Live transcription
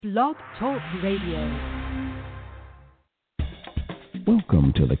Blog Talk Radio.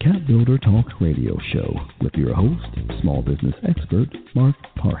 Welcome to the CAPBuilder Talk Radio Show with your host, small business expert, Mark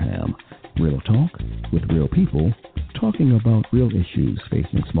Parham. Real talk with real people, talking about real issues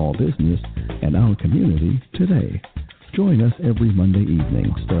facing small business and our community today. Join us every Monday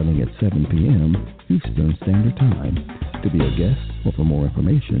evening starting at 7 p.m. Eastern Standard Time. To be a guest or for more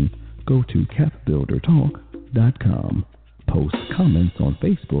information, go to CAPBuilderTalk.com. Post comments on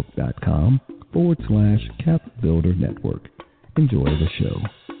Facebook.com/CAPBuilder Network. Enjoy the show.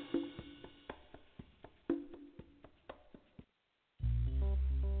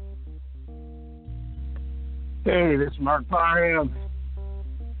 Hey, this is Mark Parham.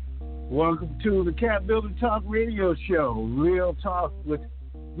 Welcome to the CAPBuilder Talk Radio Show. Real talk with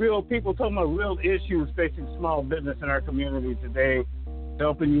real people talking about real issues facing small business in our community today,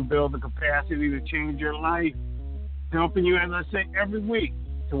 helping you build the capacity to change your life, helping you, as I say, every week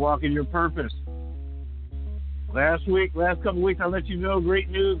to walk in your purpose. Last couple of weeks, I let you know, great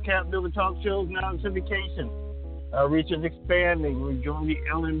news, CAPBuilder Talk shows now in syndication. Our reach is expanding. We join the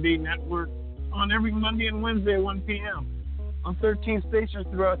LNB network on every Monday and Wednesday at 1 p.m. on 13 stations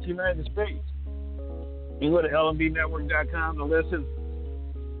throughout the United States. You can go to lnbnetwork.com to listen.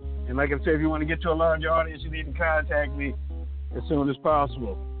 And like I said, if you want to get to a larger audience, you need to contact me as soon as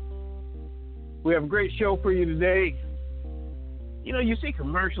possible. We have a great show for you today. You know, you see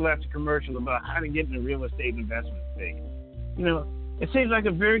commercial after commercial about how to get in the real estate investment space. You know, it seems like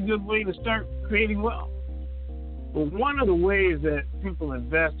a very good way to start creating wealth. But one of the ways that people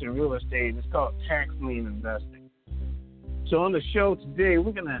invest in real estate is called tax lien investing. So on the show today,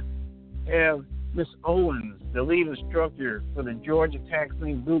 we're going to have Miss Owens, the lead instructor for the Georgia Tax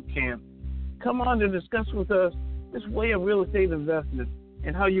Lien Bootcamp, come on to discuss with us this way of real estate investment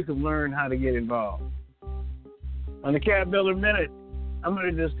and how you can learn how to get involved. On the CAPBuilder Minute, I'm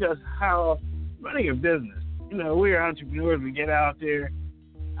going to discuss how running a business, you know, we're entrepreneurs, we get out there.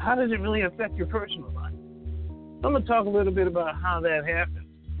 How does it really affect your personal life? I'm going to talk a little bit about how that happens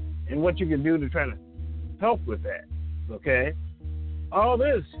and what you can do to try to help with that, okay? All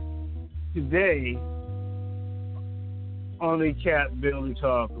this today on the CAPBuilder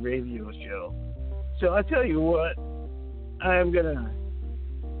Talk Radio Show. So I tell you what, I'm going to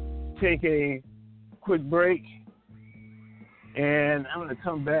take a quick break, and I'm going to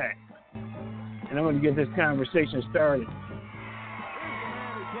come back, and I'm going to get this conversation started.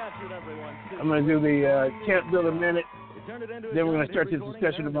 I'm going to do the CAPBuilder Minute, then we're going to start this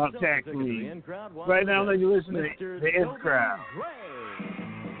discussion about tax lien. Right now, let you listen to the In Crowd.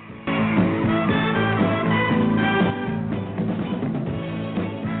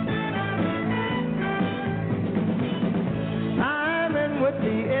 I'm in with the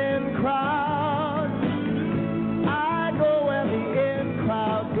In Crowd.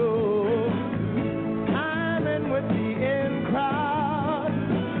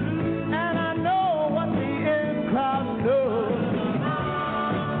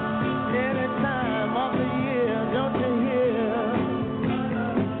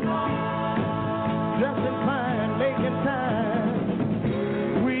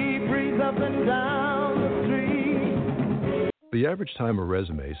 The average time a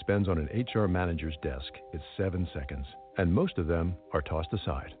resume spends on an HR manager's desk is 7 seconds, and most of them are tossed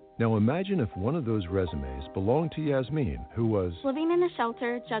aside. Now imagine if one of those resumes belonged to Yasmin, who was living in a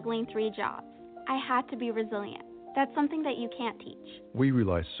shelter, juggling 3 jobs. I had to be resilient. That's something that you can't teach. We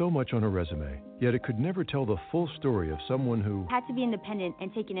rely so much on a resume, yet it could never tell the full story of someone who had to be independent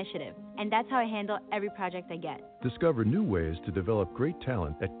and take initiative, and that's how I handle every project I get. Discover new ways to develop great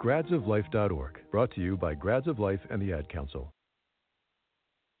talent at gradsoflife.org. Brought to you by Grads of Life and the Ad Council.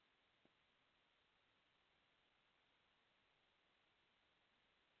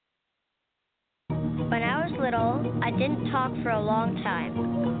 When I was little, I didn't talk for a long time.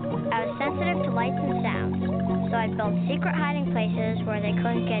 I was sensitive to lights and sounds, so I built secret hiding places where they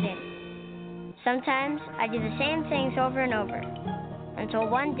couldn't get in. Sometimes I did the same things over and over, until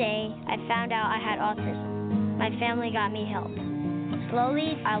one day I found out I had autism. My family got me help.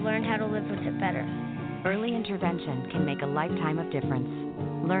 Slowly, I learned how to live with it better. Early intervention can make a lifetime of difference.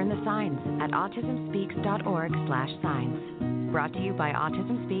 Learn the signs at autismspeaks.org/signs. Brought to you by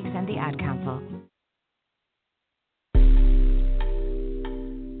Autism Speaks and the Ad Council.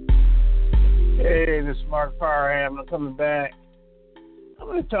 Hey, this is Mark Parham. I'm coming back. I'm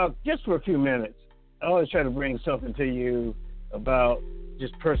going to talk just for a few minutes. I always try to bring something to you about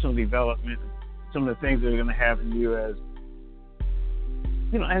just personal development, some of the things that are going to happen to you as,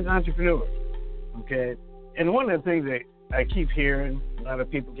 you know, as entrepreneurs, okay? And one of the things that I keep hearing, a lot of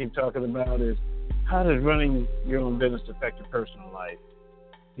people keep talking about is how does running your own business affect your personal life?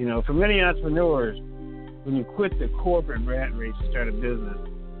 You know, for many entrepreneurs, when you quit the corporate rat race to start a business,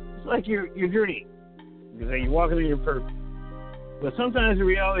 it's like your dream. Because you're walking in your purpose. But sometimes the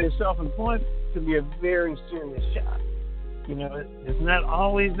reality of self-employment can be a very serious shock. You know, it's not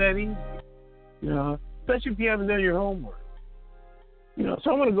always that easy. You know, especially if you haven't done your homework. You know,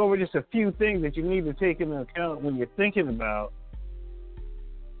 so I'm going to go over just a few things that you need to take into account when you're thinking about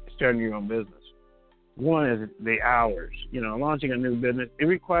starting your own business. One is the hours. You know, launching a new business, it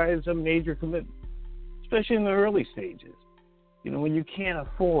requires a major commitment, especially in the early stages. You know, when you can't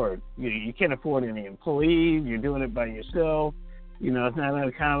afford, you can't afford any employees, you're doing it by yourself. You know, it's not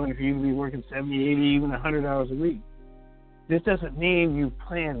uncommon for you to be working 70, 80, even 100 hours a week. This doesn't mean you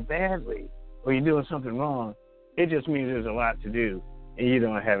plan badly or you're doing something wrong. It just means there's a lot to do and you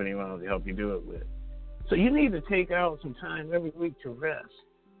don't have anyone to help you do it with. So you need to take out some time every week to rest.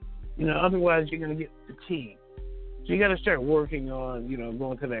 You know, otherwise you're going to get fatigued. So you got to start working on, you know,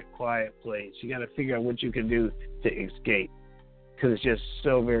 going to that quiet place. You got to figure out what you can do to escape, because it's just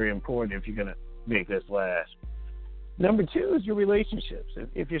so very important if you're going to make this last. Number two is your relationships.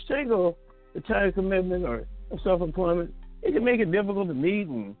 If you're single, the time commitment or self-employment, it can make it difficult to meet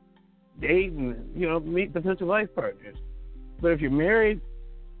and date and, you know, meet potential life partners. But if you're married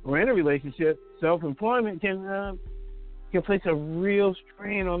or in a relationship, self-employment can place a real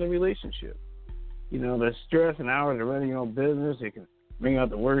strain on the relationship. You know, the stress and hours of running your own business, it can bring out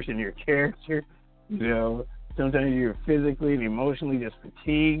the worst in your character. You know, sometimes you're physically and emotionally just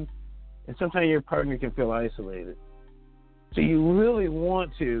fatigued, and sometimes your partner can feel isolated. So you really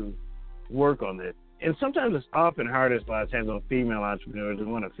want to work on this. And sometimes it's often hardest a lot of times on female entrepreneurs who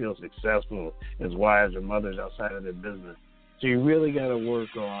want to feel successful as wives or mothers outside of their business. So you really got to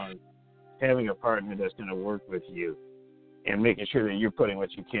work on having a partner that's going to work with you and making sure that you're putting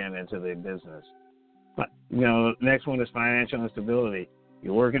what you can into their business. But, you know, next one is financial instability.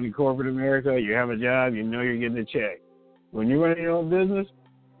 You're working in corporate America, you have a job, you know you're getting a check. When you're running your own business,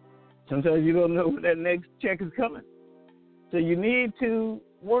 sometimes you don't know when that next check is coming. So you need to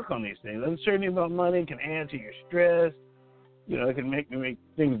work on these things. Uncertainty about money can add to your stress. You know, it can make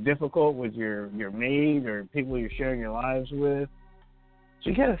things difficult with your maid or people you're sharing your lives with. So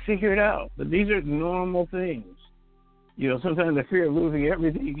you got to figure it out. But these are normal things. You know, sometimes the fear of losing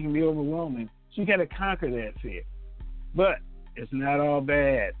everything can be overwhelming. So you got to conquer that fear. But it's not all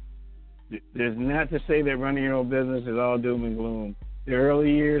bad. There's not to say that running your own business is all doom and gloom. The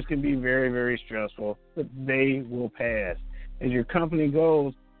early years can be very, very stressful, but they will pass. As your company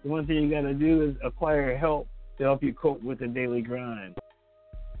goes, the one thing you got to do is acquire help to help you cope with the daily grind.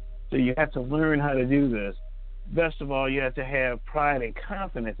 So you have to learn how to do this. Best of all, you have to have pride and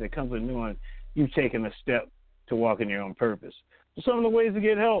confidence that comes with knowing you've taken a step to walk in your own purpose. So some of the ways to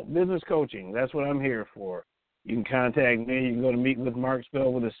get help, business coaching, that's what I'm here for. You can contact me. You can go to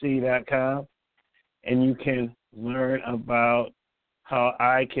meetwithmarkspellwithac.com, and you can learn about how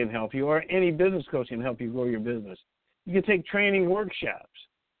I can help you, or any business coach can help you grow your business. You can take training workshops.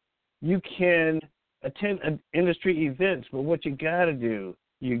 You can attend industry events, but what you got to do,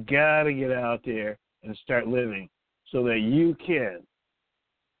 you got to get out there and start living so that you can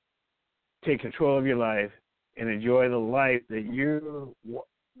take control of your life and enjoy the life that you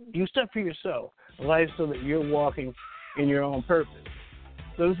set for yourself, a life so that you're walking in your own purpose.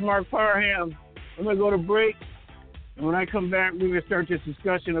 So this is Mark Parham. I'm going to go to break, and when I come back, we're going to start this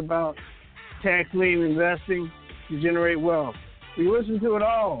discussion about tax lien investing to generate wealth. You listen to it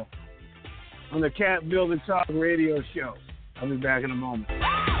all on the CAPBuilder Talk radio show. I'll be back in a moment.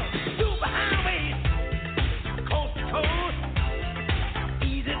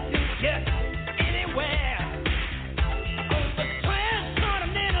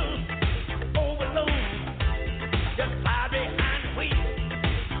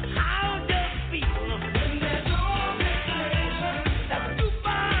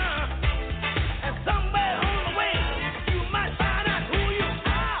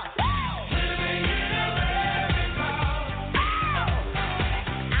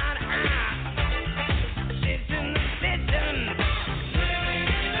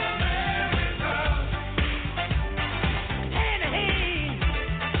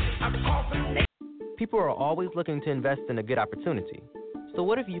 People are always looking to invest in a good opportunity. So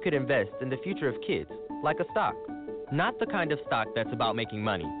what if you could invest in the future of kids, like a stock? Not the kind of stock that's about making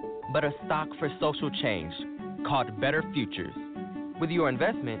money, but a stock for social change called Better Futures. With your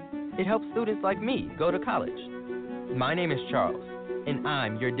investment, it helps students like me go to college. My name is Charles, and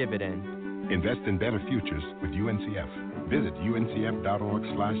I'm your dividend. Invest in better futures with UNCF. Visit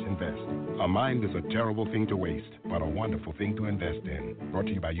uncf.org/invest. A mind is a terrible thing to waste, but a wonderful thing to invest in. Brought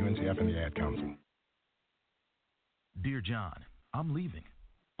to you by UNCF and the Ad Council. Dear John, I'm leaving.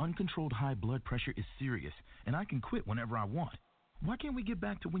 Uncontrolled high blood pressure is serious, and I can quit whenever I want. Why can't we get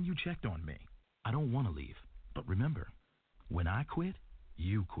back to when you checked on me? I don't want to leave, but remember, when I quit,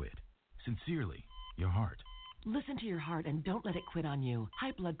 you quit. Sincerely, your heart. Listen to your heart and don't let it quit on you.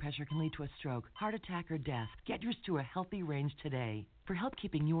 High blood pressure can lead to a stroke, heart attack, or death. Get yours to a healthy range today. For help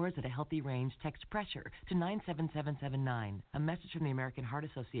keeping yours at a healthy range, text PRESSURE to 97779. A message from the American Heart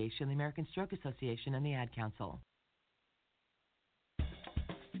Association, the American Stroke Association, and the Ad Council.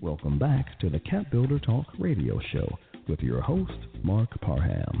 Welcome back to the CAPBuilder Talk radio show with your host, Mark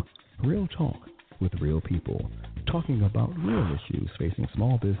Parham. Real talk with real people, talking about real issues facing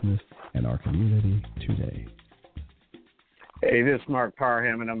small business and our community today. Hey, this is Mark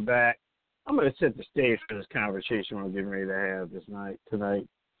Parham, and I'm back. I'm going to set the stage for this conversation we're getting ready to have tonight.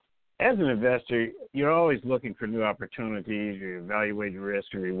 As an investor, you're always looking for new opportunities. You evaluate your risk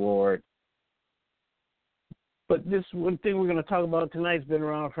and reward. But this one thing we're going to talk about tonight has been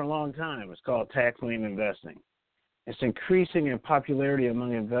around for a long time. It's called tax lien investing. It's increasing in popularity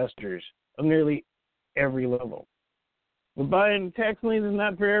among investors of nearly every level. But buying tax liens is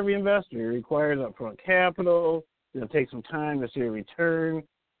not for every investor. It requires upfront capital. It's going to take some time to see a return,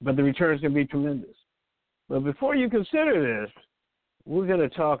 but the return is going to be tremendous. But before you consider this, we're going to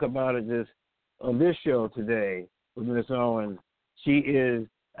talk about it on this show today with Ms. Owens. She is,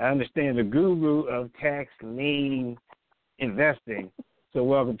 I understand, the guru of tax lien investing. So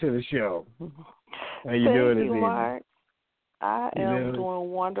welcome to the show. How you doing this evening? Thank you, Mark. I am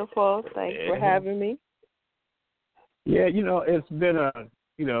doing wonderful. Thanks for having me. Yeah, it's been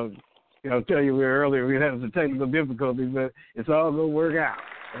I'll tell you earlier we had some technical difficulties, but it's all going to work out.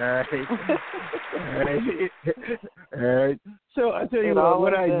 All right. All right. So I tell you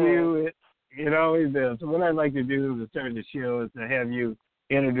what I do, it always does. So what I'd like to do to start the show is to have you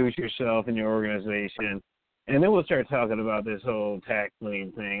introduce yourself and your organization, and then we'll start talking about this whole tax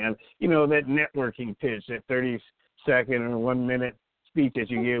lien thing. And, that networking pitch, that 30-second or 1-minute speech that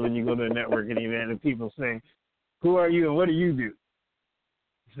you give when you go to a networking event and people say, who are you and what do you do?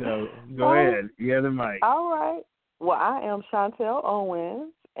 So go ahead. You have the mic. All right. Well, I am Chantelle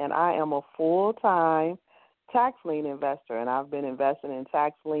Owens, and I am a full-time tax lien investor, and I've been investing in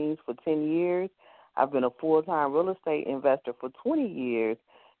tax liens for 10 years. I've been a full-time real estate investor for 20 years,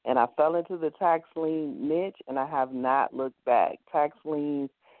 and I fell into the tax lien niche, and I have not looked back. Tax liens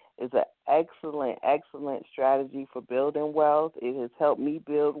is an excellent, excellent strategy for building wealth. It has helped me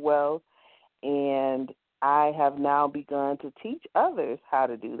build wealth, and I have now begun to teach others how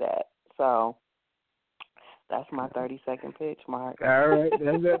to do that. So that's my 30-second pitch, Mark. All right,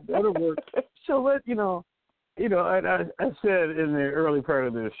 that'll work. So I said in the early part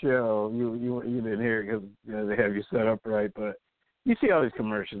of the show, you didn't hear it because they have you set up right, but you see all these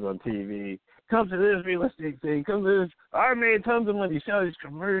commercials on TV. Come to this real estate thing. Come to this. I made tons of money. You see all these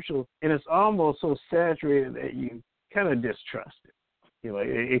commercials, and it's almost so saturated that you kind of distrust it.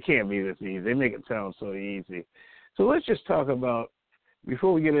 It can't be this easy. They make it sound so easy. So let's just talk about,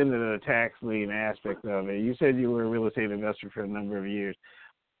 before we get into the tax lien aspect of it, you said you were a real estate investor for a number of years.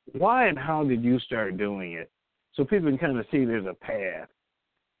 Why and how did you start doing it? So people can kind of see there's a path.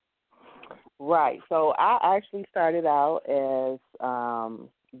 Right. So I actually started out as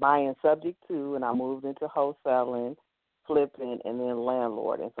buying subject to, and I moved into wholesaling, flipping, and then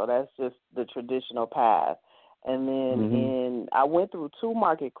landlording. So that's just the traditional path. And then I went through 2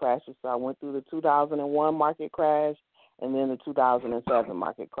 market crashes. So I went through the 2001 market crash and then the 2007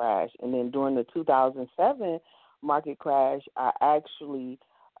 market crash. And then during the 2007 market crash, I actually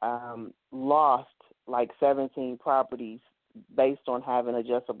lost like 17 properties based on having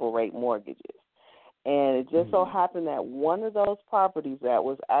adjustable rate mortgages. And it just so happened that one of those properties that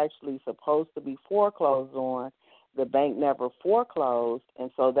was actually supposed to be foreclosed on, the bank never foreclosed,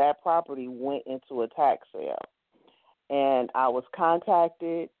 and so that property went into a tax sale. And I was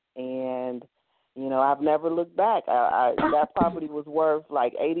contacted, and, I've never looked back. That property was worth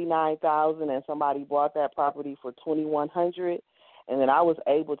like $89,000, and somebody bought that property for $2,100, and then I was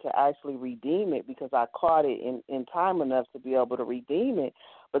able to actually redeem it because I caught it in time enough to be able to redeem it.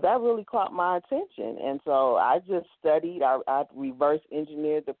 But that really caught my attention, and so I just studied. I reverse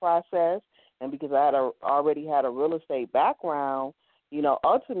engineered the process. And because I already had a real estate background,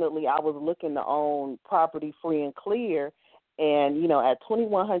 ultimately I was looking to own property free and clear. And, at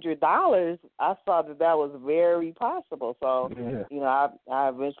 $2,100, I saw that was very possible. So, I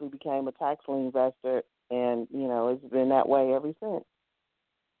eventually became a tax lien investor, and, it's been that way ever since.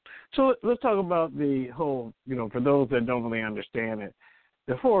 So let's talk about the whole, for those that don't really understand it,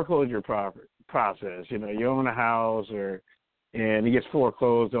 the foreclosure process. You own a house and it gets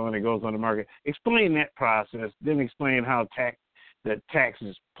foreclosed on, it goes on the market. Explain that process, then explain how that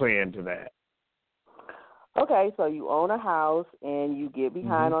taxes play into that? Okay, so you own a house and you get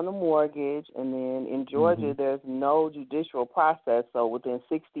behind on the mortgage, and then in Georgia there's no judicial process, so within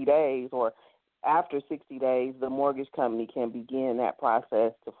 60 days or after 60 days, the mortgage company can begin that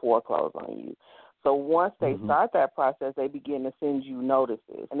process to foreclose on you. So once they start that process, they begin to send you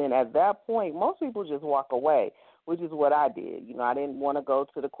notices. And then at that point, most people just walk away, which is what I did. You know, I didn't want to go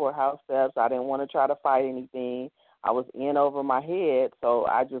to the courthouse steps. I didn't want to try to fight anything. I was in over my head, so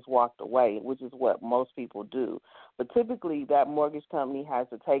I just walked away, which is what most people do. But typically that mortgage company has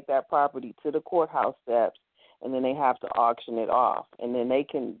to take that property to the courthouse steps, and then they have to auction it off. And then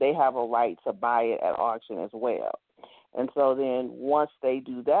they have a right to buy it at auction as well. And so then once they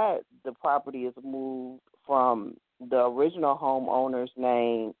do that, the property is moved from the original homeowner's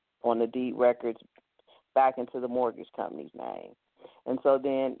name on the deed records back into the mortgage company's name. And so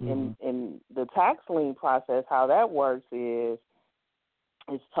then in the tax lien process, how that works is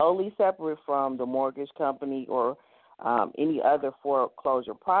it's totally separate from the mortgage company or any other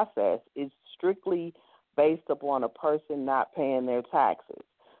foreclosure process. It's strictly based upon a person not paying their taxes.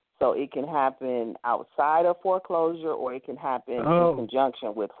 So it can happen outside of foreclosure or it can happen in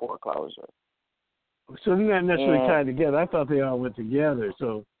conjunction with foreclosure. So they're not necessarily tied together. I thought they all went together.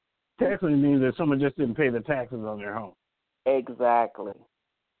 So tax lien means that someone just didn't pay the taxes on their home. Exactly.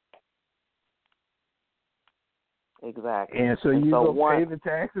 And so you don't pay the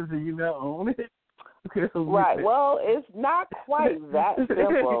taxes and you don't own it? Right. Well, it's not quite that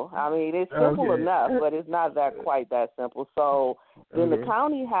simple. I mean, it's simple enough, but it's not quite that simple. So then the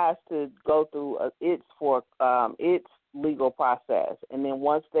county has to go through its legal process. And then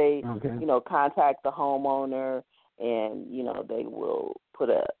once they, contact the homeowner and, they will put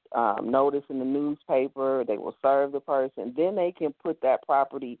a notice in the newspaper, they will serve the person, then they can put that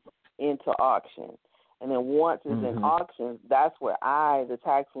property into auction. And then once it's in auction, that's where the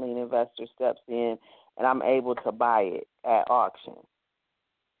tax lien investor, steps in, and I'm able to buy it at auction.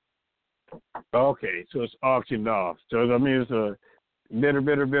 Okay, so it's auctioned off. So, I mean, it's a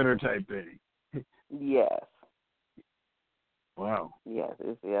bidder type thing. Yes. Wow. Yes,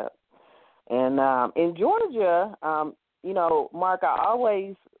 And in Georgia, Mark, I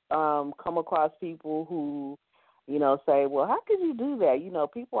always come across people who, say, well, how could you do that?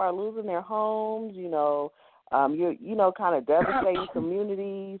 People are losing their homes, you're, kind of devastating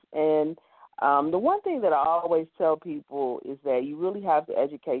communities. And the one thing that I always tell people is that you really have to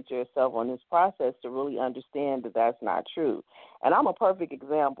educate yourself on this process to really understand that that's not true. And I'm a perfect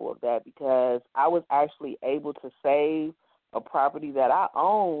example of that because I was actually able to save a property that I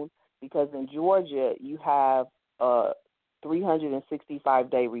own because in Georgia you have a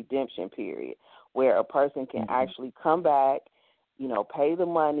 365-day redemption period where a person can actually come back, pay the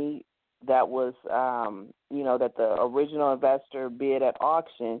money that was, that the original investor bid at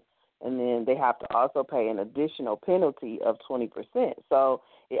auction, and then they have to also pay an additional penalty of 20%. So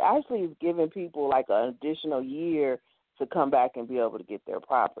it actually is giving people like an additional year to come back and be able to get their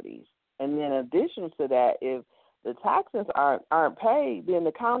properties. And then in addition to that, if the taxes aren't paid, then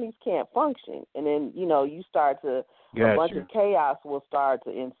the counties can't function. And then, you start to, a bunch of chaos will start to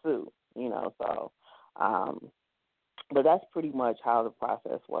ensue, so, but that's pretty much how the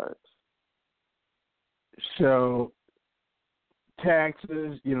process works. So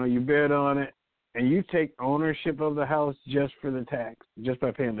taxes, you bid on it, and you take ownership of the house just by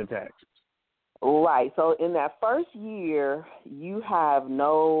paying the taxes. Right. So in that first year, you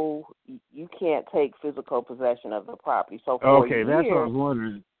can't take physical possession of the property. So for a year, that's what I was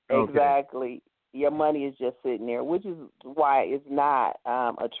wondering. Exactly. Your money is just sitting there, which is why it's not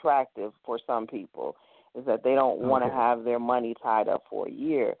attractive for some people, is that they don't want to have their money tied up for a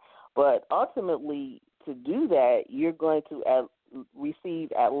year. But ultimately, to do that, you're going to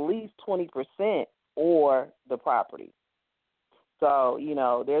receive at least 20% or the property. So,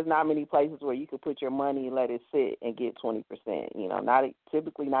 there's not many places where you could put your money and let it sit and get 20%,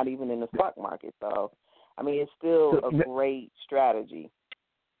 typically not even in the stock market. So, I mean, it's still a great strategy.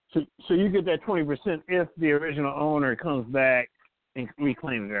 So you get that 20% if the original owner comes back and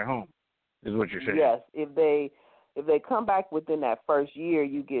reclaims their home, is what you're saying? Yes. If they come back within that first year,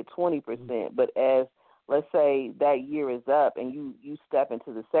 you get 20%. But as, let's say, that year is up and you step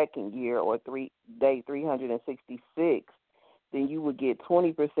into the second year or day 366, then you would get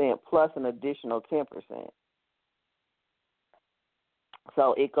 20% plus an additional 10%.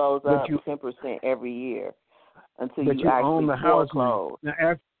 So it goes up 10% every year until you actually own the house. Foreclose.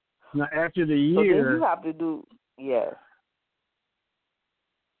 Now, after the year, so then you have to do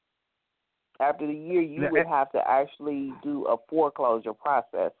After the year, you would have to actually do a foreclosure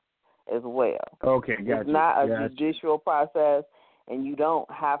process as well. Okay, gotcha. It's not a judicial process. and you don't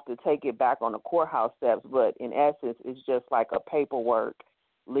have to take it back on the courthouse steps, but in essence, it's just like a paperwork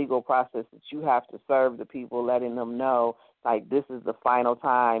legal process that you have to serve the people, letting them know, like, this is the final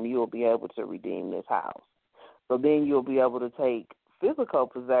time you'll be able to redeem this house. So then you'll be able to take physical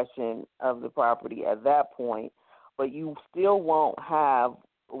possession of the property at that point, but you still won't have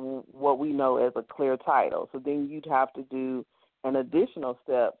what we know as a clear title. So then you'd have to do an additional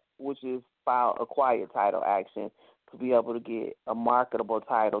step, which is file a quiet title action to be able to get a marketable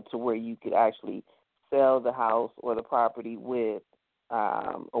title to where you could actually sell the house or the property with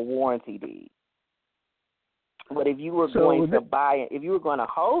a warranty deed. But if you were going to buy it, if you were going to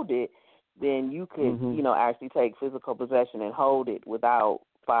hold it, then you could, actually take physical possession and hold it without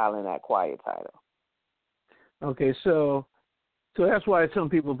filing that quiet title. Okay, so that's why some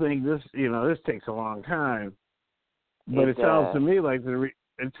people think this takes a long time. But it sounds to me like the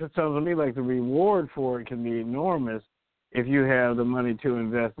reward for it can be enormous if you have the money to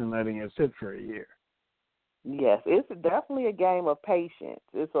invest in letting it sit for a year. Yes, it's definitely a game of patience.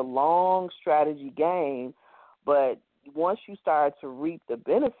 It's a long strategy game, but once you start to reap the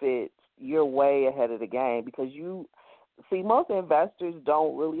benefits, you're way ahead of the game because most investors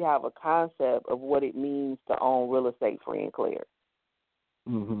don't really have a concept of what it means to own real estate free and clear.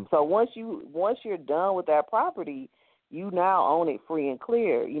 Mm-hmm. So once you're done with that property, you now own it free and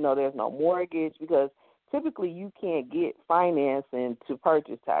clear. There's no mortgage because typically you can't get financing to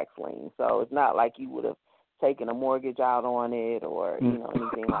purchase tax liens. So it's not like you would have taken a mortgage out on it or,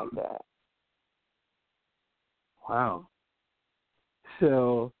 anything like that. Wow.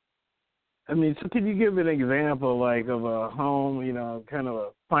 So can you give an example like of a home, kind of a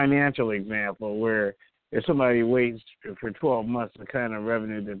financial example where if somebody waits for 12 months, the kind of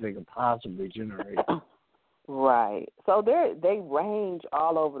revenue that they could possibly generate? Right. So they range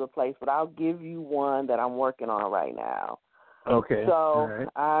all over the place, but I'll give you one that I'm working on right now. Okay. So all right.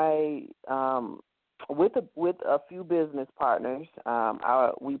 I, with a few business partners,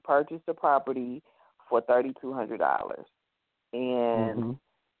 we purchased a property for $3,200, and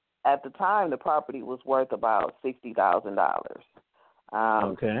at the time the property was worth about $60,000.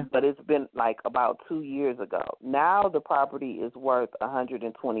 Okay. But it's been like about 2 years ago. Now the property is worth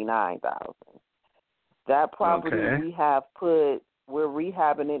 $129,000. That property we're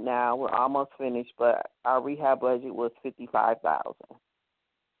rehabbing it now. We're almost finished, but our rehab budget was $55,000.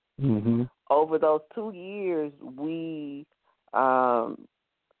 Mm-hmm. Over those 2 years, we,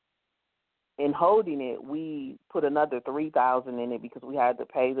 in holding it, we put another $3,000 in it because we had to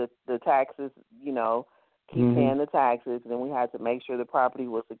pay the taxes, keep paying the taxes, and then we had to make sure the property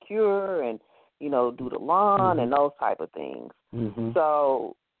was secure and, do the lawn and those type of things. Mm-hmm.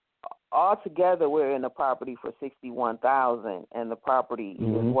 So altogether, we're in the property for $61,000, and the property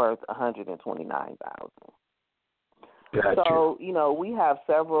is worth $129,000. Gotcha. So, we have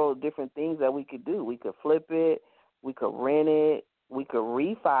several different things that we could do. We could flip it, we could rent it, we could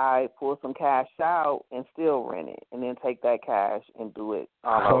refi, pull some cash out, and still rent it, and then take that cash and do it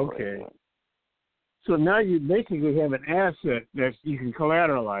all over again. So now you basically have an asset that you can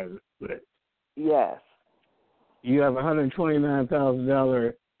collateralize it with. Yes. You have a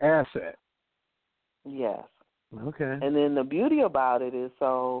 $129,000 asset. Yes. Okay. And then the beauty about it is,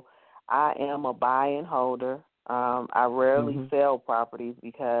 so I am a buy and holder. I rarely sell properties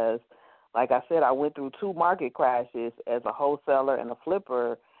because, like I said, I went through 2 market crashes as a wholesaler and a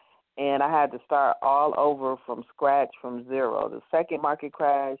flipper, and I had to start all over from scratch, from zero. The second market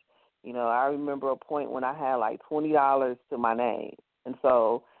crash, I remember a point when I had like $20 to my name. And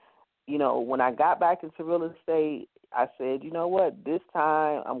so, when I got back into real estate, I said, you know what, this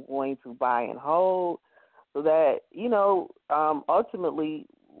time I'm going to buy and hold so that, ultimately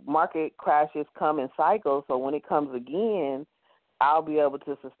market crashes come in cycles. So when it comes again, I'll be able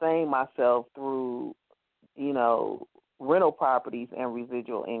to sustain myself through, rental properties and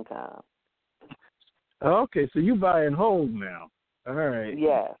residual income. Okay, so you buy and hold now. All right.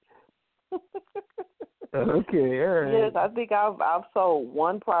 Yes. Okay, all right. Yes, I think I've sold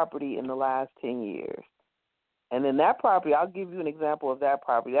one property in the last 10 years. And then that property, I'll give you an example of that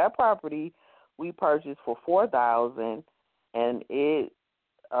property. That property we purchased for $4,000, and it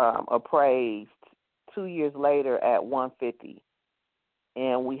appraised 2 years later at $150,000.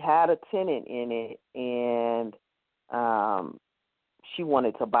 And we had a tenant in it, and she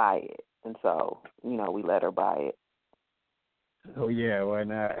wanted to buy it. And so, we let her buy it. Oh, yeah, why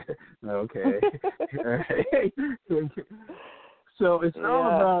not? Okay. All right. So it's all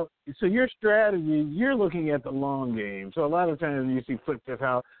about, so your strategy, you're looking at the long game. So a lot of times you see flip this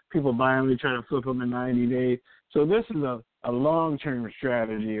how people buy them, they try to flip them in 90 days. So this is a long-term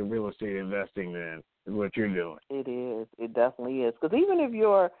strategy of real estate investing then. is what you're doing. It is. It definitely is. Because even if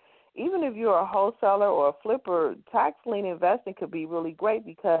you're a wholesaler or a flipper, tax lien investing could be really great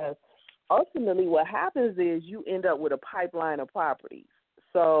because ultimately what happens is you end up with a pipeline of properties.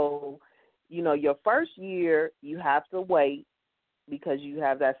 So, your first year you have to wait because you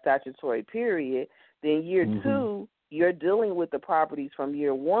have that statutory period. Then year two, you're dealing with the properties from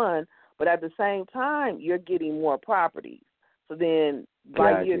year one, but at the same time, you're getting more properties. So then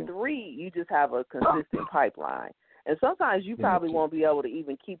by year three, you just have a consistent pipeline. And sometimes you probably won't be able to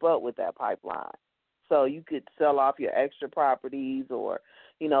even keep up with that pipeline. So you could sell off your extra properties or,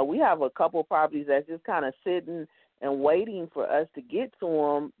 we have a couple properties that's just kind of sitting and waiting for us to get to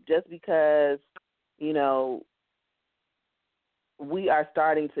them just because, we are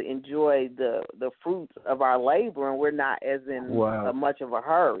starting to enjoy the fruits of our labor and we're not as in much of a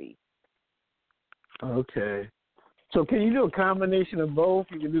hurry. Okay. So can you do a combination of both?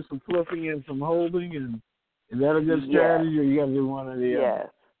 You can do some flipping and some holding, and is that a good strategy, or you got to do one or the other? Yes.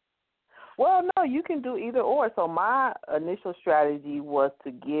 Well, no, you can do either or. So my initial strategy was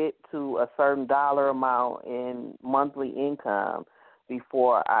to get to a certain dollar amount in monthly income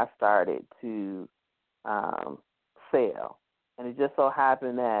before I started to sell. And it just so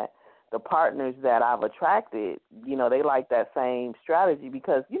happened that the partners that I've attracted, they like that same strategy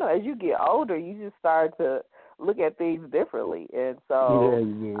because, as you get older, you just start to look at things differently. And so,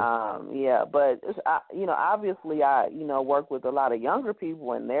 but, it's, obviously I, work with a lot of younger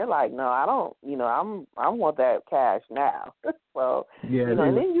people and they're like, no, I don't, I want that cash now. So, and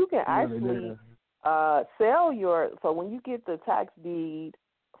then you can actually sell so when you get the tax deed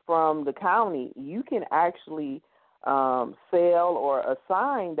from the county, you can actually sell or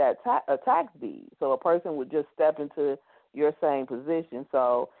assign that a tax deed. So a person would just step into your same position.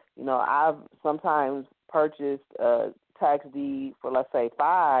 So, I've sometimes purchased a tax deed for, let's say,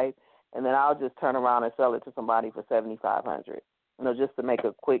 $5,000, and then I'll just turn around and sell it to somebody for $7,500, just to make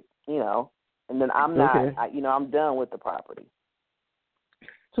a quick, and then I'm not, I'm done with the property.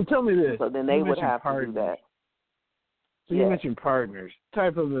 So tell me this. So then they would have to do that. So you mentioned partners,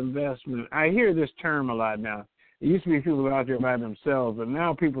 type of investment. I hear this term a lot now. It used to be people out there by themselves, but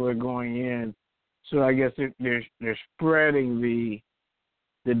now people are going in. So I guess they're spreading the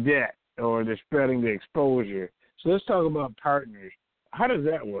debt or they're spreading the exposure. So let's talk about partners. How does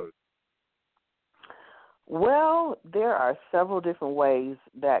that work? Well, there are several different ways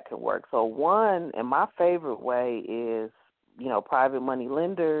that can work. So one, and my favorite way is, private money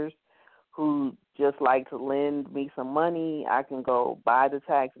lenders who just like to lend me some money. I can go buy the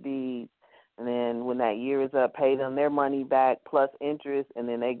tax deeds. And then when that year is up, pay them their money back plus interest, and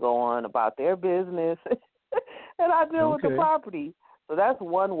then they go on about their business, and I deal with the property. So that's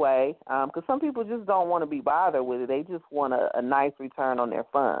one way, because some people just don't want to be bothered with it. They just want a nice return on their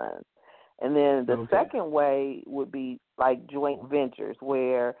funds. And then the second way would be like joint ventures,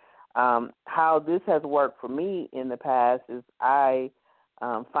 where how this has worked for me in the past is I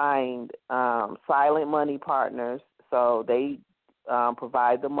find silent money partners, so they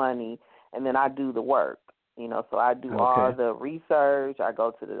provide the money, and then I do the work, so I do all the research. I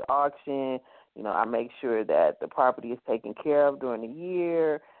go to the auction, I make sure that the property is taken care of during the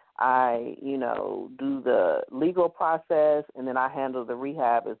year. I, do the legal process, and then I handle the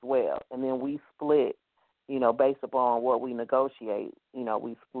rehab as well. And then we split, based upon what we negotiate,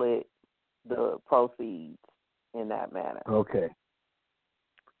 we split the proceeds in that manner. Okay.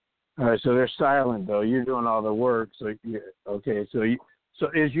 All right, so they're silent, though. You're doing all the work. So, so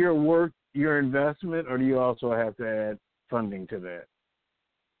is your work your investment, or do you also have to add funding to that?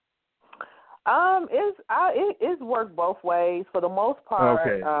 It's worked both ways for the most part.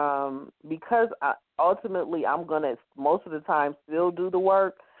 Because ultimately I'm gonna most of the time still do the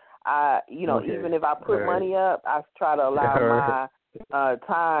work. Even if I put money up, I try to allow my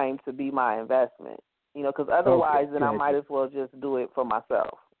time to be my investment. Because otherwise, then I might as well just do it for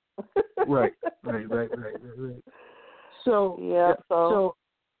myself. Right. So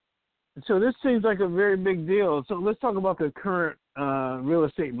So this seems like a very big deal. So let's talk about the current real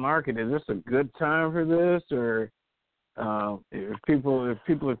estate market. Is this a good time for this, or if people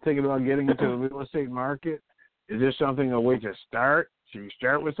are thinking about getting into the real estate market, is this a way to start? Should you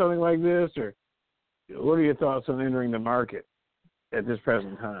start with something like this, or what are your thoughts on entering the market at this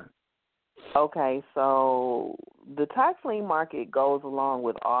present time? Okay, so the tax lien market goes along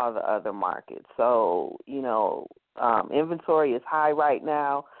with all the other markets. So, inventory is high right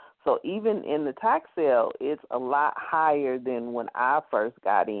now. So even in the tax sale, it's a lot higher than when I first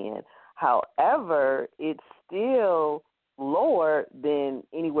got in. However, it's still lower than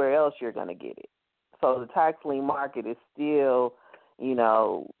anywhere else you're going to get it. So the tax lien market is still,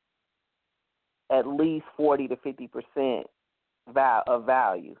 at least 40 to 50% of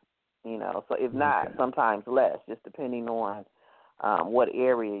value. So if not, sometimes less, just depending on what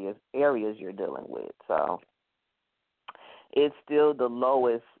areas you're dealing with. So it's still the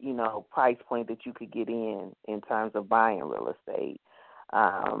lowest, price point that you could get in terms of buying real estate.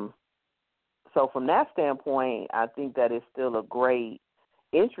 So from that standpoint, I think that it's still a great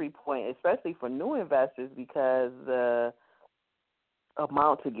entry point, especially for new investors, because the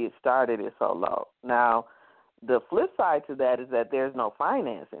amount to get started is so low. Now, the flip side to that is that there's no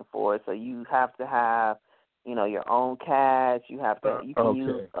financing for it, so you have to have, your own cash. You have to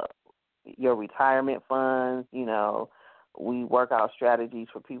use your retirement funds. We work out strategies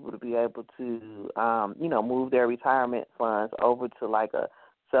for people to be able to, move their retirement funds over to like a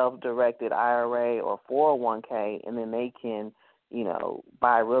self-directed IRA or 401k, and then they can,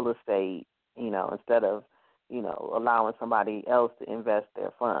 buy real estate, instead of, allowing somebody else to invest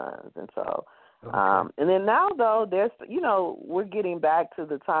their funds. And so, and then now though, there's, we're getting back to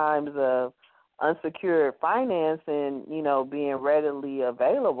the times of unsecured financing, being readily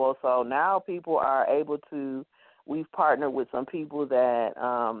available. So now people are able to, we've partnered with some people that,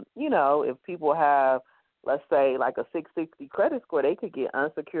 if people have, let's say, like a 660 credit score, they could get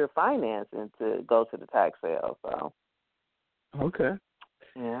unsecured financing to go to the tax sale. So. Okay.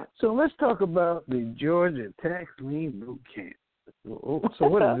 Yeah. So let's talk about the Georgia Tax Lien Bootcamp. So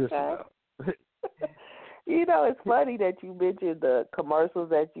what is this about? It's funny that you mentioned the commercials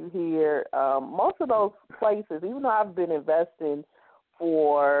that you hear. Most of those places, even though I've been investing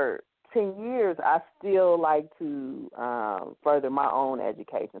for 10 years, I still like to further my own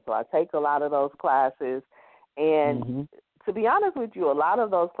education. So I take a lot of those classes. And to be honest with you, a lot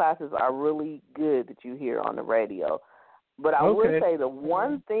of those classes are really good that you hear on the radio. But I would say the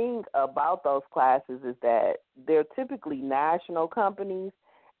one thing about those classes is that they're typically national companies,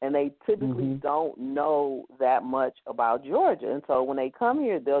 and they typically don't know that much about Georgia. And so when they come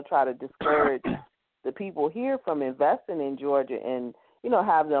here, they'll try to discourage the people here from investing in Georgia and,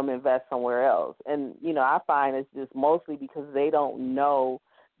 have them invest somewhere else. And, I find it's just mostly because they don't know.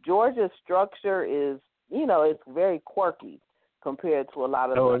 Georgia's structure is, it's very quirky compared to a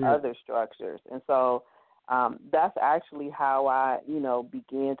lot of the other structures. And so that's actually how I,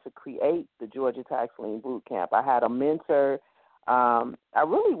 began to create the Georgia Tax Lien Bootcamp. I had a mentor. I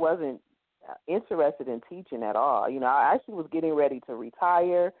really wasn't interested in teaching at all. I actually was getting ready to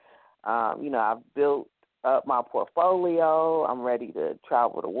retire. I've built up my portfolio. I'm ready to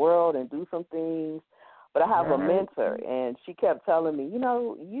travel the world and do some things. But I have a mentor, and she kept telling me, you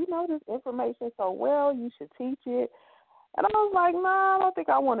know this information so well, you should teach it. And I was like, I don't think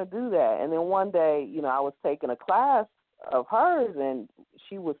I want to do that. And then one day, I was taking a class of hers, and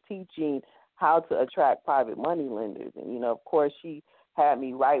she was teaching how to attract private money lenders. And, of course, she had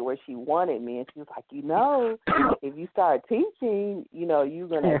me right where she wanted me. And she was like, if you start teaching, you're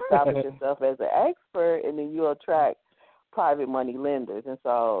going to establish yourself as an expert, and then you'll attract private money lenders. And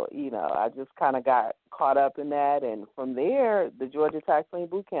so, I just kind of got caught up in that. And from there, the Georgia Tax Lien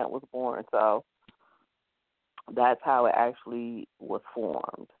Bootcamp was born. So that's how it actually was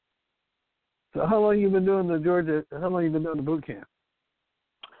formed. So how long you been doing the boot camp?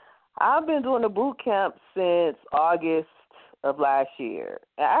 I've been doing the boot camp since August of last year.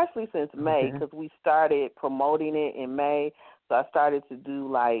 Actually since May, because we started promoting it in May. So I started to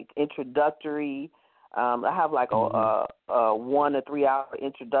do like introductory. I have like a 1 to 3 hour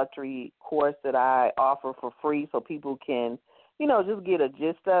introductory course that I offer for free, so people can, just get a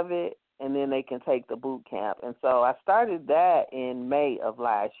gist of it, and then they can take the boot camp. And so I started that in May of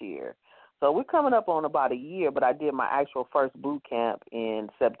last year. So we're coming up on about a year, but I did my actual first boot camp in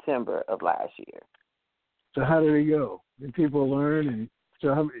September of last year. So how did it go? Did people learn? And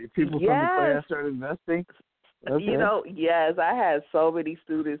so how many people from the class started investing? Okay. Yes, I had so many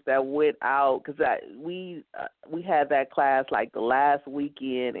students that went out because we had that class like the last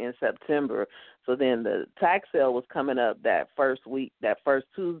weekend in September. So then the tax sale was coming up that first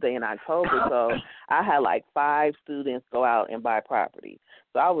Tuesday in October. So I had like 5 students go out and buy property.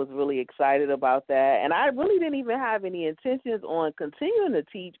 So I was really excited about that. And I really didn't even have any intentions on continuing to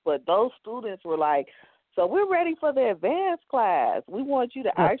teach, but those students were like, so we're ready for the advanced class. We want you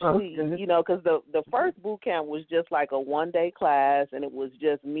to actually, because the first boot camp was just like a 1-day class, and it was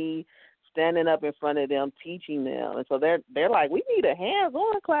just me standing up in front of them teaching them. And so they're like, we need a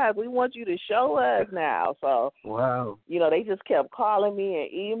hands-on class. We want you to show us now. So, wow. They just kept calling me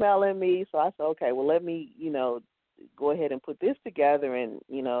and emailing me. So I said, okay, well, let me, go ahead and put this together. And,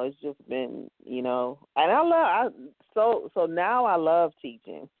 it's just been, and so now I love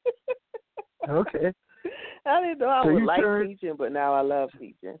teaching. Okay. I didn't know I would like teaching, but now I love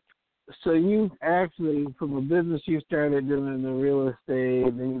teaching. So you actually, from a business you started doing the real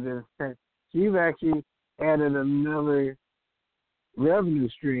estate, you've actually added another revenue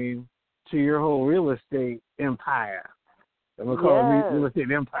stream to your whole real estate empire. I'm gonna call it real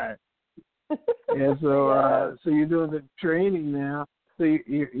estate empire. And so, so you're doing the training now. So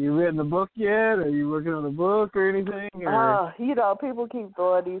you written the book yet? Are you working on a book or anything? Or? People keep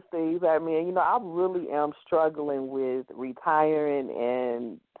throwing these things at me, and I really am struggling with retiring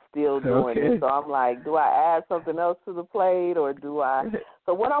and still doing it. So I'm like, do I add something else to the plate, or do I?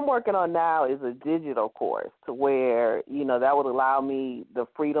 So what I'm working on now is a digital course to where that would allow me the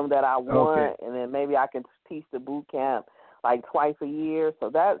freedom that I want, and then maybe I can teach the boot camp like twice a year. So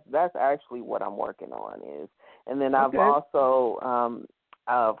that's actually what I'm working on is. And then I've also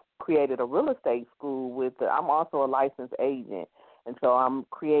I've created a real estate school I'm also a licensed agent, and so I'm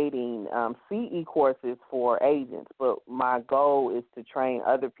creating CE courses for agents. But my goal is to train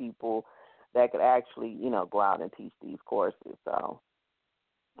other people that could actually, go out and teach these courses. So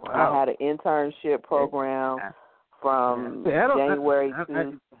I had an internship program from January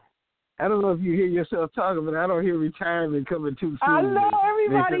to. I don't know if you hear yourself talking, but I don't hear retirement coming too soon. I know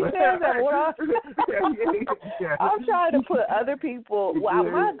everybody says that. Well, I'm trying to put other people. Well,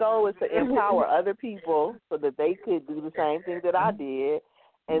 my goal is to empower other people so that they could do the same thing that I did,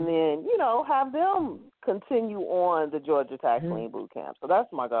 and then have them continue on the Georgia Tax Lien Bootcamp. So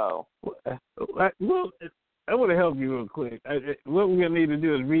that's my goal. Well, I want to help you real quick. What we're gonna need to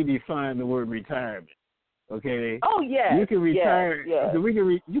do is redefine the word retirement. Okay. Oh yeah. You can retire. Yes.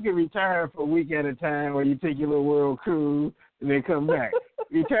 You can retire for a week at a time, or you take your little world cruise and then come back.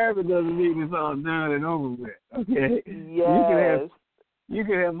 Retirement doesn't mean it's all done and over with. Okay. Yes. You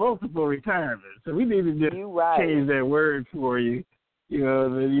can have multiple retirements. So we need to just change that word for you. You are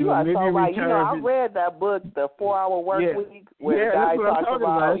maybe so right. I read that book, The 4-Hour Work Week, where the guy talks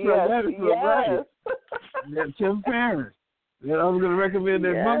about. Yes. That's Tim Ferriss. And I'm going to recommend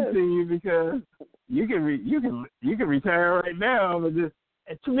that book to you because you can retire right now, but just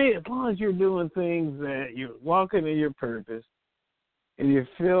to me, as long as you're doing things that you're walking in your purpose and you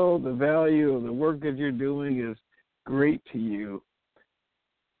feel the value of the work that you're doing is great to you,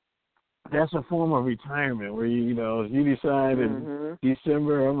 that's a form of retirement where you decide in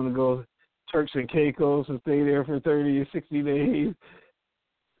December I'm going to go Turks and Caicos and stay there for 30 or 60 days.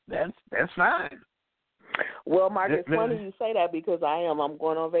 That's fine. Well, Mark, it's funny you say that because I'm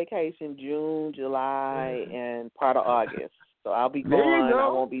going on vacation June, July, and part of August. So I'll be gone. I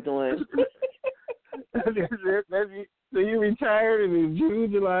won't be doing. So you retired in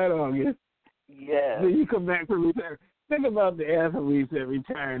June, July, and August. Yeah. Then you come back from retirement. Think about the athletes that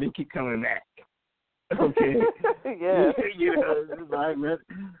retire and they keep coming back. Okay. Yeah. It's like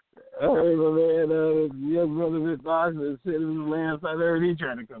I heard my man, young brother Mitt Boxer said it was the last I heard he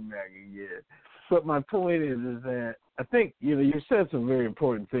trying to come back again. But my point is that I think, you said some very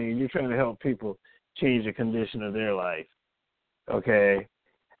important things. You're trying to help people change the condition of their life, okay?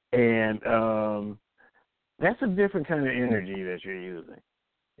 And that's a different kind of energy that you're using,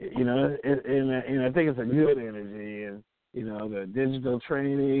 and I think it's a good energy. And, the digital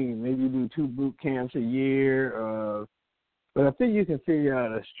training, maybe you do 2 boot camps a year. But I think you can figure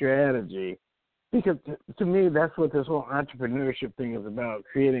out a strategy because to me, that's what this whole entrepreneurship thing is about,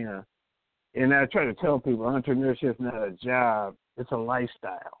 creating and I try to tell people, entrepreneurship is not a job, it's a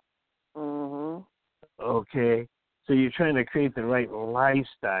lifestyle. Mm-hmm. Okay? So you're trying to create the right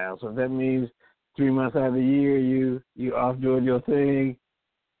lifestyle. So that means 3 months out of the year, you off doing your thing,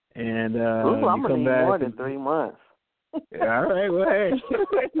 and I'm going to need more than 3 months. All right, well, hey.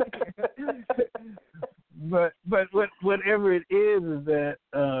 But whatever it is that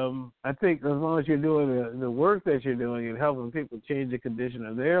I think as long as you're doing the work that you're doing and helping people change the condition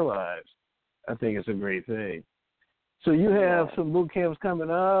of their lives, I think it's a great thing. So you have some boot camps coming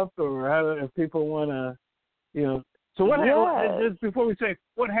up, or if people want to, So what happens, before we say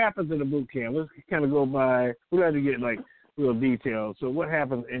what happens in a boot camp, let's kind of go by, we got to get real details. So what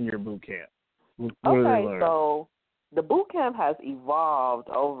happens in your boot camp? Okay, so the boot camp has evolved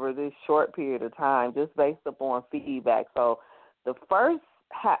over this short period of time just based upon feedback. So the first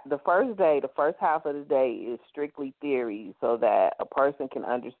half of the day is strictly theory so that a person can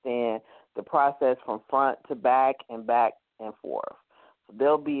understand the process from front to back and forth. So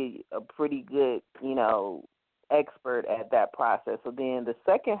they'll be a pretty good, expert at that process. So then the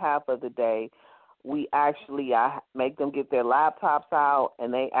second half of the day, I make them get their laptops out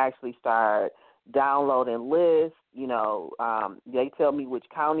and they actually start downloading lists. They tell me which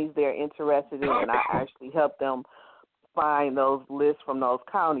counties they're interested in, and I actually help them find those lists from those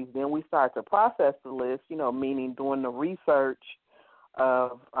counties. Then we start to process the list, meaning doing the research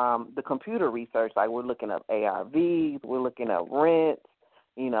of the computer research. Like we're looking up ARVs, we're looking up rents,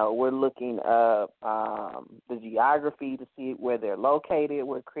 we're looking up the geography to see where they're located.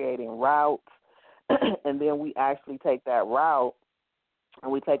 We're creating routes, and then we actually take that route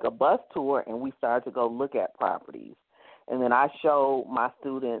and we take a bus tour and we start to go look at properties. And then I show my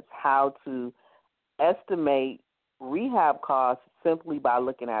students how to estimate rehab costs simply by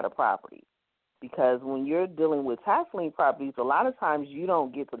looking at a property. Because when you're dealing with tax lien properties, a lot of times you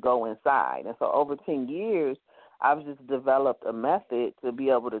don't get to go inside. And so over 10 years, I've just developed a method to be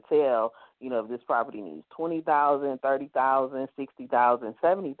able to tell, if this property needs $20,000, $30,000, $60,000,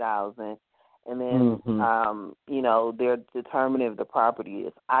 $70,000. And then, they're determining if the property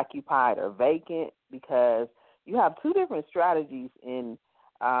is occupied or vacant, because you have two different strategies in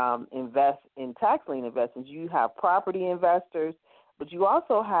tax lien investments. You have property investors, but you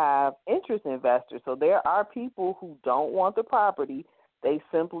also have interest investors. So there are people who don't want the property. They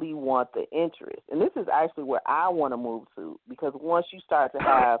simply want the interest. And this is actually where I want to move to, because once you start to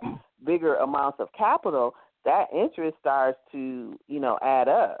have bigger amounts of capital, that interest starts to, add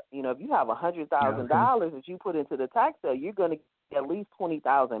up. If you have $100,000 that you put into the tax sale, you're going to get at least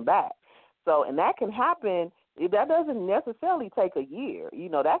 $20,000 back. So, and that can happen. That doesn't necessarily take a year.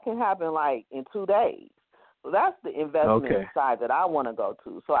 That can happen like in 2 days. So that's the investment side that I want to go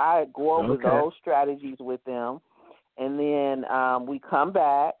to. So I go over those strategies with them, and then we come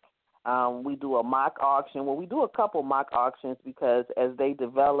back. We do a mock auction. Well, we do a couple mock auctions because as they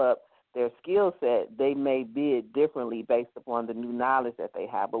develop their skill set, they may bid differently based upon the new knowledge that they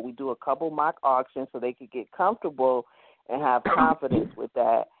have. But we do a couple mock auctions so they could get comfortable and have confidence with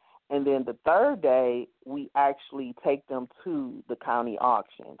that. And then the third day, we actually take them to the county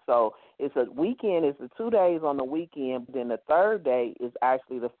auction. So it's a weekend. It's the 2 days on the weekend. But then the third day is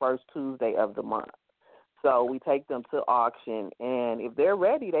actually the first Tuesday of the month. So we take them to auction, and if they're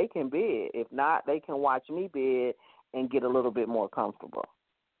ready, they can bid. If not, they can watch me bid and get a little bit more comfortable.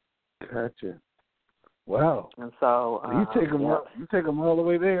 Gotcha. Wow. And so you take them all the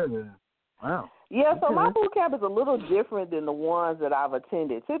way there then. Wow. Yeah, so my boot camp is a little different than the ones that I've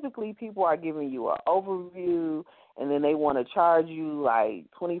attended. Typically, people are giving you an overview, and then they want to charge you like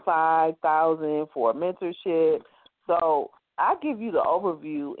 $25,000 for a mentorship. So I give you the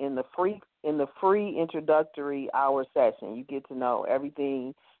overview in the free introductory hour session. You get to know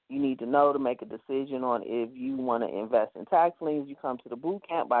everything you need to know to make a decision on if you want to invest in tax liens. You come to the boot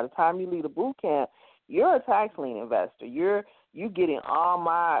camp. By the time you leave the boot camp, you're a tax lien investor. You're getting all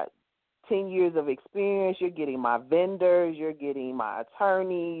my 10 years of experience. You're getting my vendors. You're getting my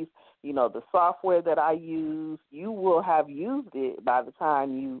attorneys, the software that I use. You will have used it by the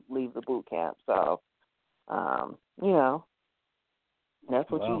time you leave the boot camp. So, that's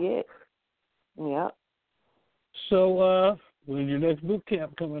what you get. Yeah. So, when's your next boot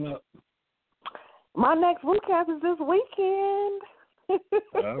camp coming up? My next boot camp is this weekend.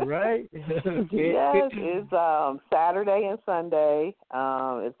 All right. Yes, it's Saturday and Sunday.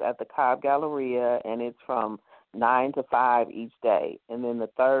 It's at the Cobb Galleria, and it's from 9 to 5 each day. And then the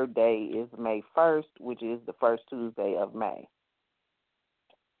third day is May 1st, which is the first Tuesday of May.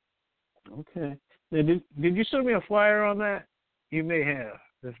 Okay. Did you send me a flyer on that? You may have.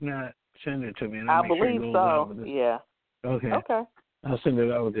 If not, send it to me. And I believe so. Yeah. Okay. I'll send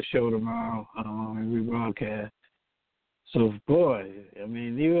it out with the show tomorrow and rebroadcast. So, boy, I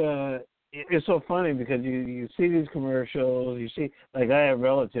mean, it's so funny because you see these commercials. You see, like I have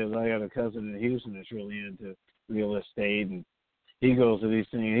relatives. I got a cousin in Houston that's really into real estate, and he goes to these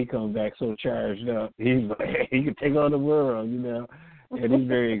things. He comes back so charged up. He's like, he can take on the world, and he's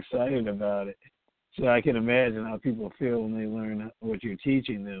very excited about it. So I can imagine how people feel when they learn what you're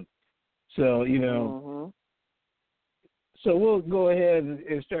teaching them. So, so we'll go ahead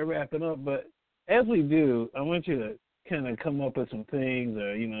and start wrapping up. But as we do, I want you to kind of come up with some things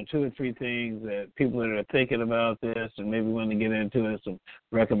or, 2 or 3 things that people that are thinking about this and maybe want to get into it, some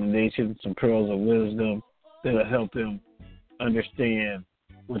recommendations, some pearls of wisdom that'll help them understand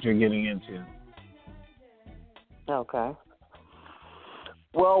what you're getting into. Okay.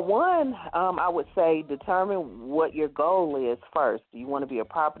 Well, one, I would say determine what your goal is first. Do you want to be a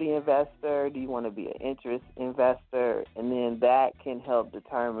property investor? Do you want to be an interest investor? And then that can help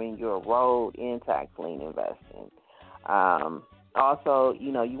determine your road in tax lien investing. Also,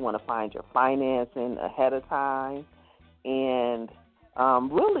 you want to find your financing ahead of time. And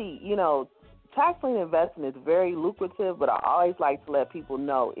really, tax lien investing is very lucrative, but I always like to let people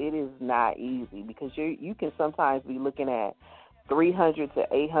know it is not easy because you can sometimes be looking at 300 to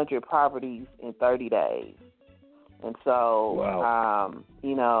 800 properties in 30 days. And so, wow.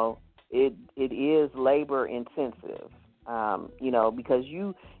 it is labor intensive. Because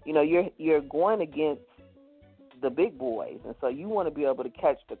you're going against the big boys, and so you want to be able to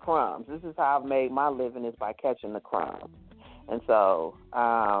catch the crumbs. This is how I've made my living, is by catching the crumbs. And so,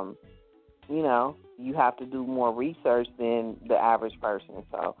 you have to do more research than the average person.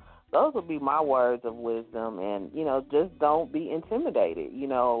 So those would be my words of wisdom. And, just don't be intimidated.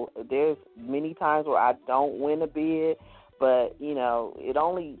 There's many times where I don't win a bid, but, it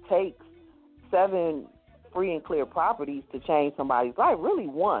only takes 7 free and clear properties to change somebody's life. Really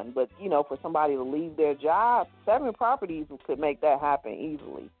 1, but, for somebody to leave their job, 7 properties could make that happen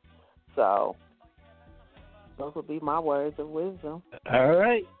easily. So those would be my words of wisdom. All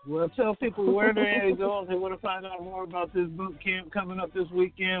right. Well, tell people where they're to go if they want to find out more about this boot camp coming up this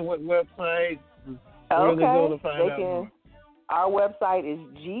weekend. What website? Where do they go to find out more? Our website is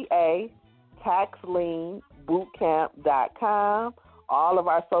GA Tax Lien Bootcamp.com. All of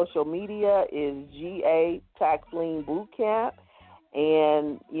our social media is GA Tax Lien Bootcamp.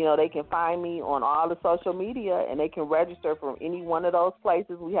 And, they can find me on all the social media, and they can register from any one of those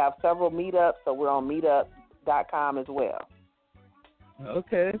places. We have several meetups, so we're on meetup.com as well.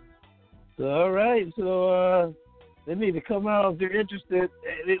 Okay. So, all right. So they need to come out if they're interested.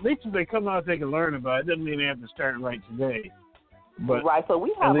 At least if they come out, they can learn about it. It doesn't mean they have to start right today. But right. So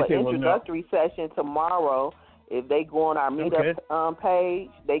we have an introductory session tomorrow. If they go on our meetup page,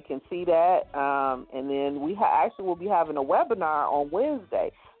 they can see that. And then we actually will be having a webinar on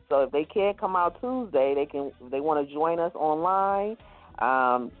Wednesday. So if they can't come out Tuesday, if they want to join us online,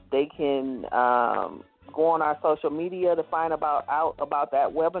 they can go on our social media to find out about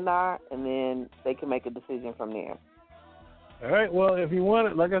that webinar, and then they can make a decision from there. All right. Well, if you want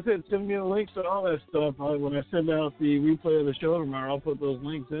it, like I said, send me the links to all that stuff. When I send out the replay of the show tomorrow, I'll put those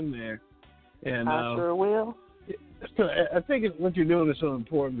links in there. And I sure will. So I think what you're doing is so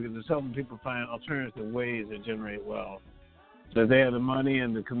important because it's helping people find alternative ways to generate wealth. So if they have the money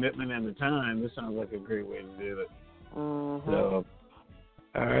and the commitment and the time, this sounds like a great way to do it. Mm-hmm. So,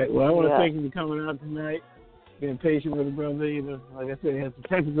 all right. Well, I want to thank you for coming out tonight, being patient with the brother. Like I said, he had some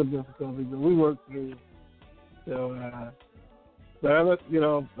technical difficulties, but we worked through. So, but I look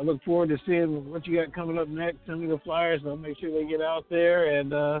forward to seeing what you got coming up next. Send me the flyers, and I'll make sure they get out there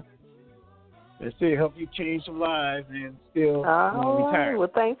and still help you change some lives and still retire.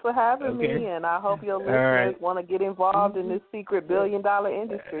 Well, thanks for having me, and I hope your listeners want to get involved in this secret billion-dollar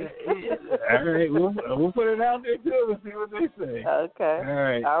industry. All right, we'll put it out there too and see what they say.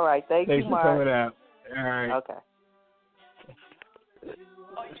 Okay. All right. Thanks you, Mark. Thanks for coming out. All right. Okay.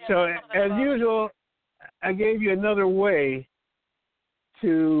 So, as usual, I gave you another way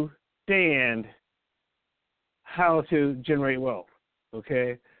to stand how to generate wealth,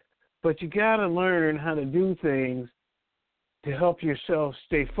 okay? But you got to learn how to do things to help yourself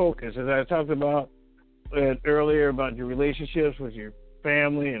stay focused. As I talked about earlier about your relationships with your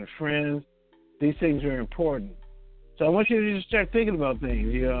family and friends, these things are important. So I want you to just start thinking about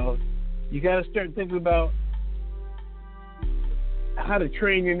things. You got to start thinking about how to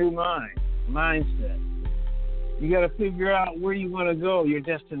train your new mindset. You got to figure out where you want to go, your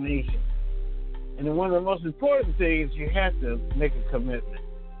destination. And then one of the most important things, you have to make a commitment.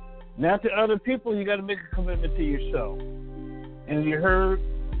 Not to other people, you got to make a commitment to yourself. And you heard,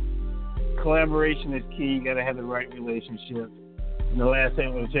 collaboration is key. You got to have the right relationship. And the last thing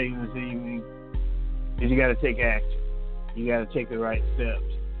I'm going to tell you this evening is you got to take action. You got to take the right steps.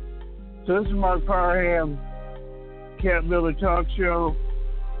 So this is Mark Parham, CAPBuilder Talk Show.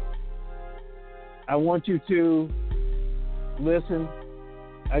 I want you to listen.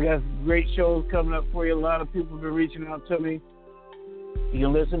 I got great shows coming up for you. A lot of people have been reaching out to me. You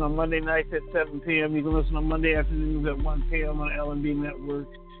can listen on Monday nights at 7 p.m. You can listen on Monday afternoons at 1 p.m. on the L&B Network.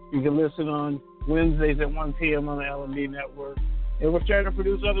 You can listen on Wednesdays at 1 p.m. on the L&B Network. And we're starting to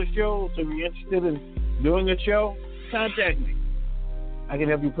produce other shows, so if you're interested in doing a show, contact me. I can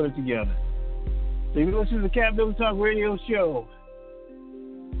help you put it together. So if you listen to the CAPBuilder Talk Radio Show,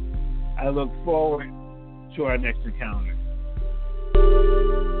 I look forward to our next encounter.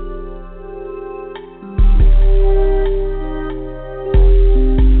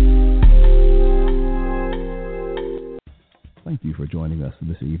 Thank you for joining us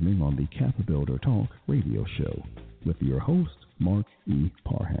this evening on the CAPBuilder Talk Radio Show with your host, Mark E.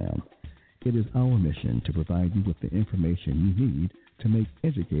 Parham. It is our mission to provide you with the information you need to make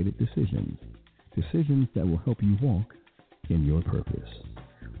educated decisions that will help you walk in your purpose.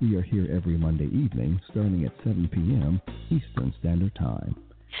 We are here every Monday evening starting at 7 p.m. Eastern Standard Time.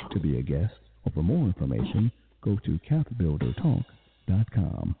 To be a guest or for more information, go to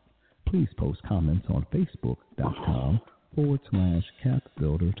CAPBuilderTalk.com. Please post comments on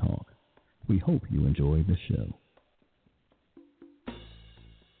Facebook.com/CAPBuilder Talk. We hope you enjoy the show.